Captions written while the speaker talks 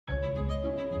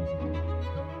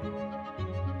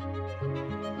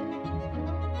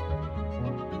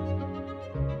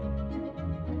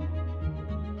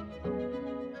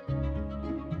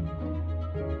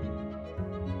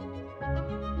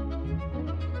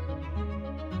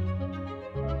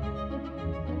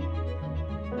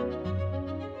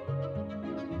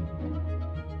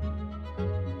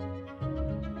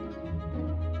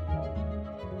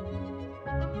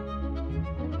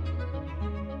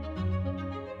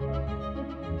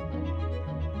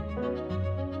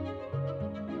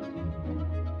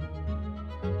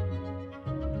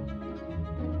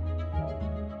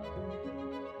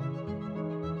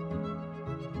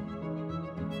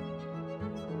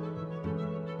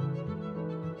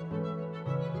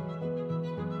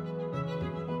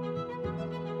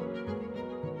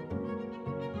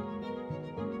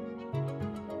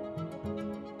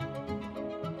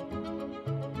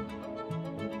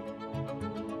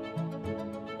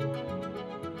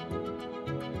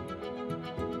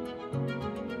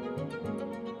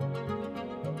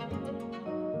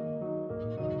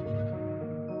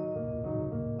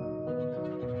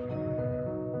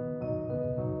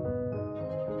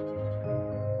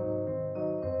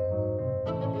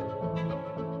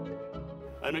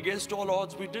And against all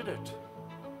odds, we did it.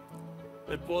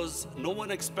 No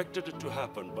one expected it to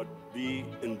happen, but we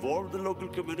involved the local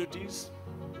communities.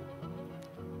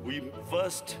 We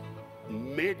first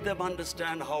made them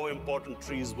understand how important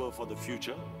trees were for the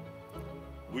future.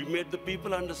 We made the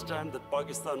people understand that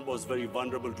Pakistan was very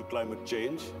vulnerable to climate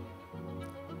change.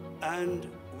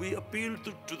 And we appealed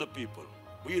to the people.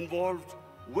 We involved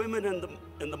women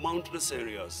in the mountainous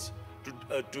areas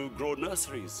to grow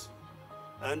nurseries.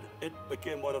 And it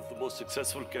became one of the most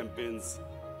successful campaigns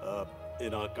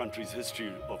in our country's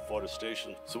history of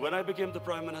forestation. So when I became the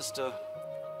Prime Minister,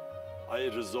 I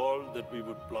resolved that we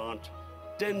would plant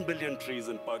 10 billion trees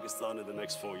in Pakistan in the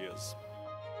next 4 years.